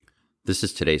This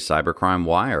is today's Cybercrime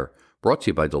Wire, brought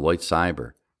to you by Deloitte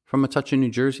Cyber. From Metuchen, New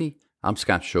Jersey, I'm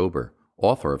Scott Schober,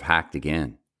 author of Hacked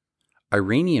Again.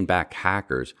 Iranian-backed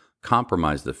hackers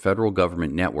compromised the federal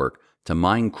government network to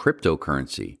mine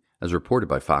cryptocurrency, as reported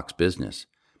by Fox Business.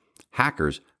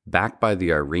 Hackers, backed by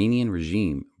the Iranian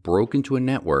regime, broke into a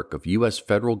network of U.S.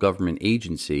 federal government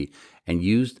agency and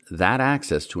used that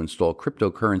access to install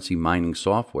cryptocurrency mining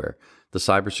software, the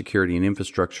Cybersecurity and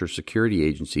Infrastructure Security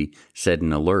Agency said in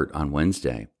an alert on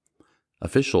Wednesday.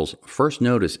 Officials first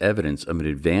noticed evidence of an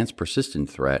advanced persistent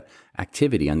threat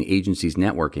activity on the agency's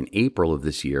network in April of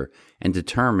this year and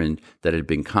determined that it had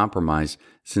been compromised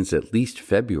since at least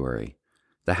February.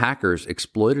 The hackers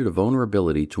exploited a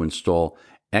vulnerability to install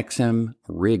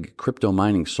XMRig crypto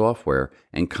mining software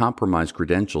and compromise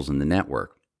credentials in the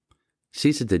network.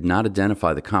 CISA did not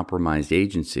identify the compromised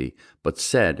agency, but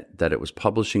said that it was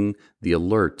publishing the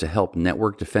alert to help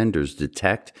network defenders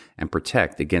detect and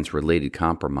protect against related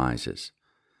compromises.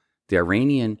 The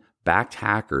Iranian-backed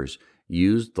hackers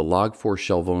used the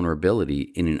Log4Shell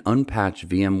vulnerability in an unpatched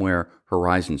VMware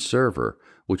Horizon server,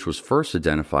 which was first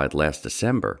identified last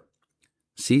December.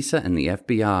 CISA and the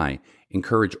FBI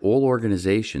encourage all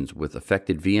organizations with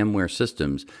affected VMware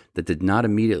systems that did not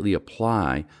immediately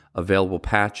apply available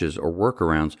patches or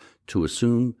workarounds to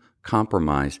assume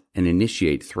compromise and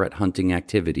initiate threat hunting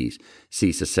activities,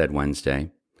 CISA said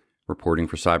Wednesday. Reporting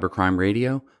for Cybercrime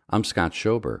Radio, I'm Scott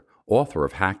Schober, author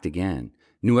of Hacked Again.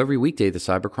 New every weekday, the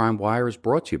Cybercrime Wire is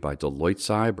brought to you by Deloitte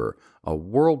Cyber, a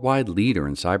worldwide leader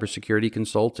in cybersecurity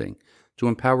consulting. To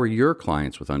empower your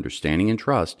clients with understanding and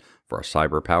trust for a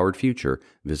cyber-powered future,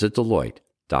 visit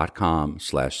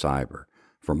Deloitte.com/cyber.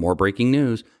 For more breaking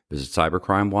news, visit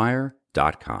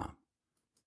cybercrimewire.com.